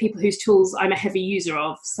with people whose tools I'm a heavy user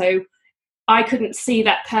of. So I couldn't see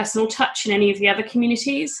that personal touch in any of the other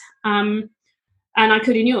communities. And I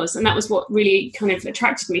could in yours. And that was what really kind of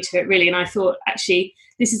attracted me to it, really. And I thought, actually,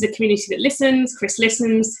 this is a community that listens. Chris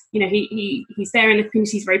listens. He's there in the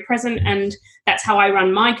community. He's very present. And that's how I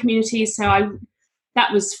run my community. So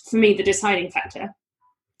that was, for me, the deciding factor.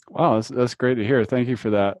 Wow, that's great to hear. Thank you for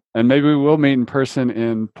that. And maybe we will meet in person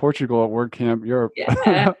in Portugal at WordCamp Europe. Yeah,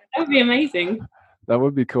 that would be amazing. That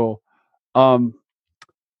would be cool.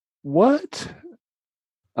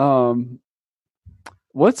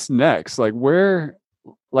 What's next? Like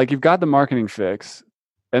you've got the marketing fix,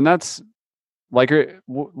 and that's like,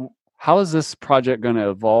 how is this project going to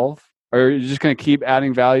evolve? Or are you just going to keep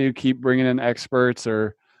adding value, keep bringing in experts,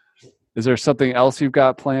 or is there something else you've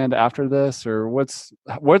got planned after this, or what's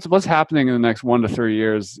happening in the next 1 to 3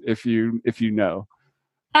 years, if you know?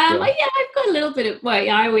 Yeah, I've got a little bit of. Well,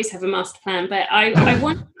 yeah, I always have a master plan, but I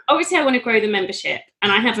want to grow the membership,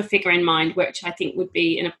 and I have a figure in mind, which I think would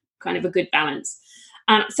be in a kind of a good balance.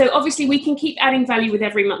 So obviously we can keep adding value with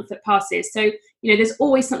every month that passes. So, there's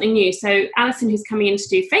always something new. So Alison, who's coming in to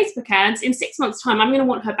do Facebook ads, in 6 months' time, I'm going to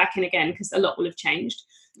want her back in again because a lot will have changed.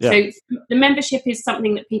 Yeah. So the membership is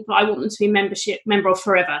something that I want them to be member of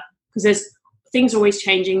forever, because things are always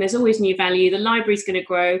changing. There's always new value. The library's going to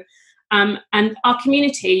grow. And our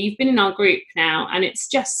community, you've been in our group now, and it's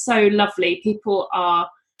just so lovely. People are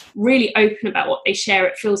really open about what they share.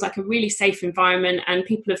 It feels like a really safe environment, and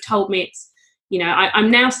people have told me it's, I'm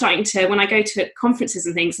now starting to, when I go to conferences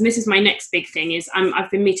and things, and this is my next big thing, is I've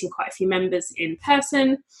been meeting quite a few members in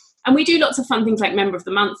person, and we do lots of fun things like Member of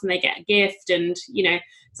the Month, and they get a gift, and,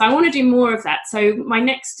 so I want to do more of that. So my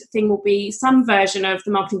next thing will be some version of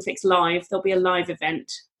the Marketing Fix Live. There'll be a live event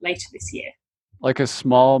later this year. Like a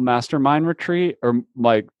small mastermind retreat, or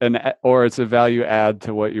or it's a value add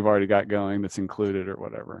to what you've already got going that's included or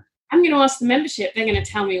whatever? I'm going to ask the membership. They're going to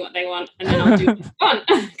tell me what they want, and then I'll do what they want,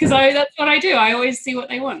 because that's what I do. I always see what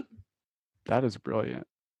they want. That is brilliant.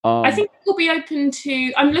 I think we'll be open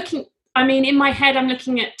to, in my head, I'm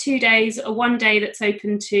looking at 2 days, or 1 day that's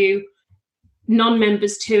open to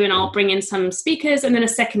non-members too, and I'll bring in some speakers, and then a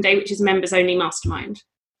second day, which is members only mastermind,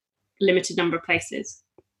 limited number of places.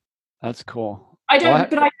 That's cool. I don't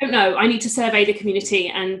know. I need to survey the community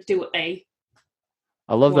and do what they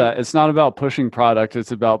I love that. It's not about pushing product.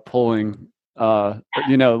 It's about pulling,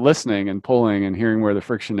 listening and pulling and hearing where the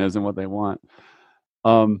friction is and what they want.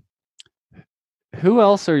 Who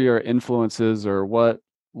else are your influences, or what,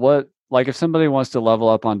 like if somebody wants to level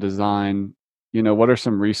up on design, what are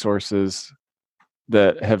some resources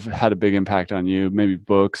that have had a big impact on you? Maybe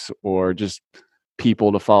books, or just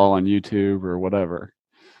people to follow on YouTube or whatever.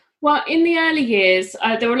 Well, in the early years,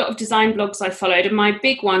 there were a lot of design blogs I followed, and my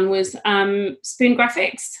big one was Spoon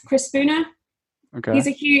Graphics, Chris Spooner. Okay.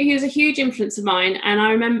 He was a huge influence of mine, and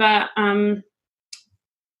I remember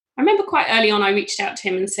quite early on I reached out to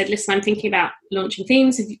him and said, "Listen, I'm thinking about launching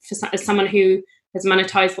themes as someone who has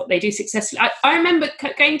monetized what they do successfully." I remember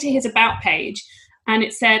going to his about page, and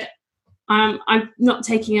it said, "I'm not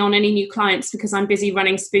taking on any new clients because I'm busy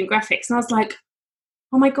running Spoon Graphics," and I was like,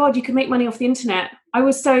 oh my God, you can make money off the internet. I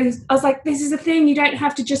was like, this is a thing. You don't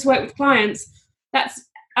have to just work with clients. So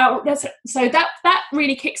that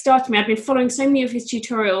really kickstarted me. I'd been following so many of his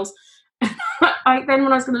tutorials. Then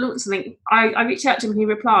when I was going to launch something, I reached out to him, he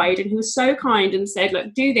replied, and he was so kind and said,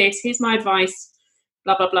 look, do this. Here's my advice,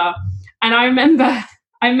 blah, blah, blah. And I remember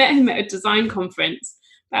I met him at a design conference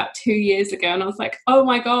about 2 years ago, and I was like, oh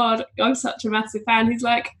my God, I'm such a massive fan. He's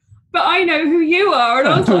like, but I know who you are. And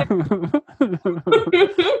I was like,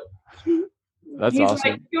 that's he's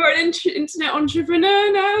awesome. Like, you're an internet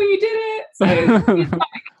entrepreneur now, you did it. So he's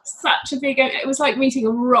like such a big, it was like meeting a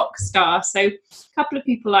rock star. So a couple of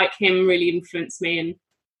people like him really influenced me, and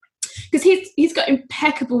because he's got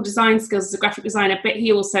impeccable design skills as a graphic designer, but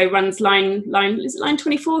he also runs Line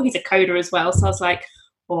 24. He's a coder as well. So I was like,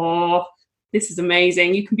 oh, this is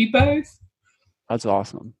amazing. You can be both. That's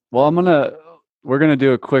awesome. Well, we're going to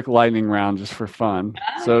do a quick lightning round just for fun.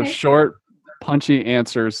 So Okay. short, punchy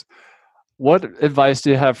answers. What advice do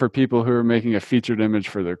you have for people who are making a featured image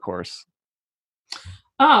for their course?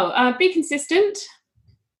 Be consistent.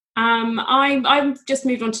 I've just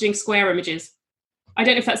moved on to doing square images. I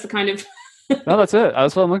don't know if that's the kind of... No, that's it.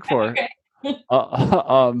 That's what I'm looking for. Okay.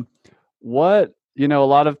 A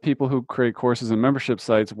lot of people who create courses and membership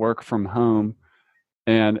sites work from home.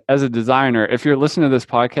 And as a designer, if you're listening to this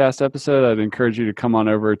podcast episode, I'd encourage you to come on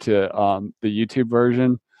over to the YouTube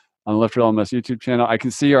version on the Lifter LMS YouTube channel. I can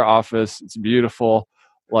see your office. It's beautiful.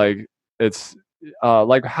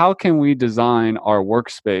 How can we design our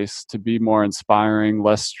workspace to be more inspiring,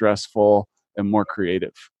 less stressful, and more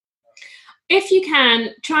creative? If you can,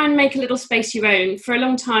 try and make a little space your own. For a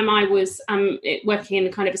long time, I was working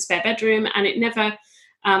in kind of a spare bedroom, and it never...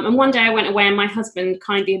 and one day I went away and my husband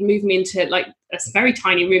kindly had moved me into like a very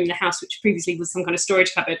tiny room in the house, which previously was some kind of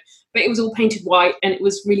storage cupboard, but it was all painted white and it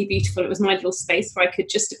was really beautiful. It was my little space where I could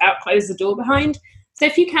just about close the door behind. So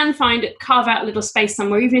if you can carve out a little space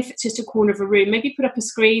somewhere, even if it's just a corner of a room, maybe put up a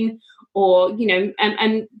screen or,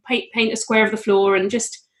 and paint a square of the floor and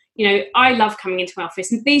just, I love coming into my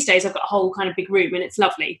office. And these days I've got a whole kind of big room and it's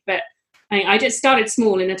lovely, but I just started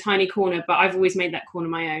small in a tiny corner, but I've always made that corner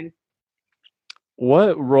my own.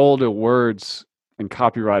 What role do words and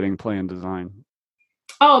copywriting play in design?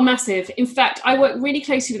 Oh, massive. In fact, I work really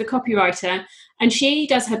closely with a copywriter, and she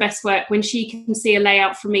does her best work when she can see a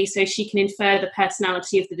layout from me so she can infer the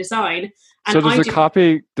personality of the design. And so does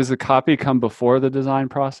the copy come before the design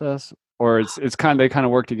process, or they kind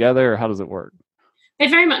of work together, or how does it work? They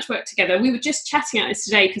very much work together. We were just chatting about this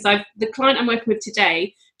today because the client I'm working with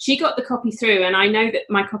today, she got the copy through, and I know that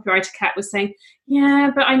my copywriter Kat was saying,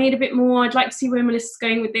 yeah, but I need a bit more. I'd like to see where Melissa's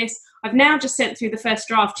going with this. I've now just sent through the first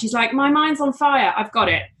draft. She's like, my mind's on fire. I've got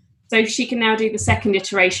it. So she can now do the second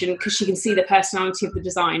iteration because she can see the personality of the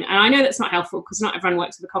design. And I know that's not helpful because not everyone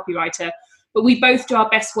works with a copywriter, but we both do our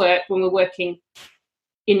best work when we're working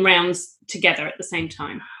in rounds together at the same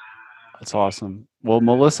time. That's awesome. Well,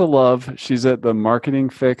 Melissa Love, she's at the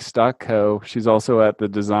marketingfix.co. She's also at the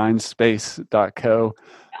designspace.co.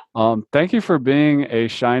 Thank you for being a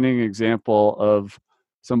shining example of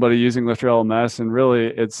somebody using Lifter LMS. And really,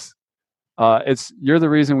 it's you're the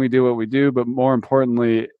reason we do what we do, but more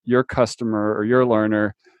importantly, your customer or your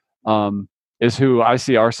learner is who I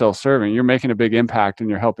see ourselves serving. You're making a big impact and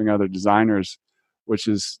you're helping other designers, which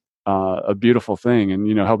is a beautiful thing. And,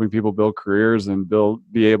 helping people build careers and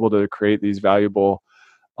be able to create these valuable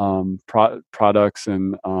products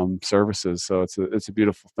and services. So it's a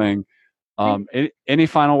beautiful thing. Any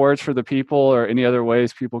final words for the people or any other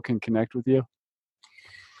ways people can connect with you?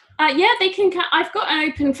 Yeah, they can. I've got an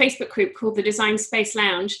open Facebook group called the Design Space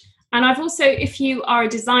Lounge. And I've also, if you are a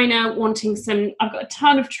designer wanting I've got a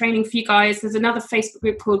ton of training for you guys. There's another Facebook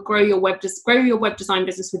group called Grow Your Web Design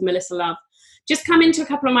Business with Melissa Love. Just come into a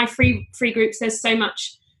couple of my free groups. There's so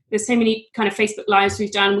many kind of Facebook Lives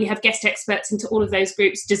we've done. We have guest experts into all of those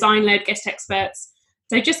groups, design-led guest experts.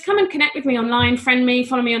 So just come and connect with me online, friend me,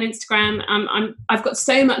 follow me on Instagram. I've got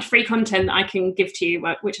so much free content that I can give to you,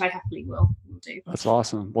 which I happily will do. That's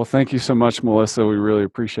awesome. Well, thank you so much, Melissa. We really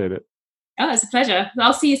appreciate it. Oh, it's a pleasure.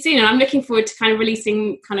 I'll see you soon. And I'm looking forward to kind of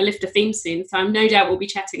releasing kind of Lifter themes soon. So I'm no doubt we'll be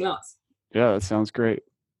chatting lots. Yeah, that sounds great.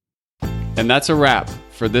 And that's a wrap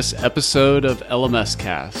for this episode of LMS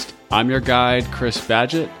Cast. I'm your guide, Chris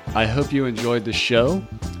Badgett. I hope you enjoyed the show.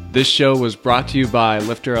 This show was brought to you by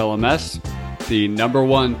Lifter LMS, the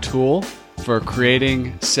 #1 tool for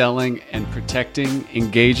creating, selling, and protecting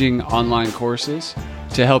engaging online courses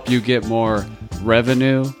to help you get more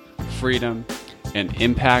revenue, freedom, and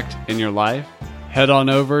impact in your life. Head on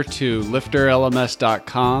over to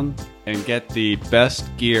lifterlms.com and get the best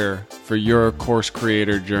gear for your course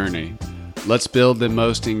creator journey. Let's build the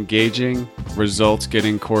most engaging,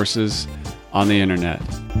 results-getting courses on the internet.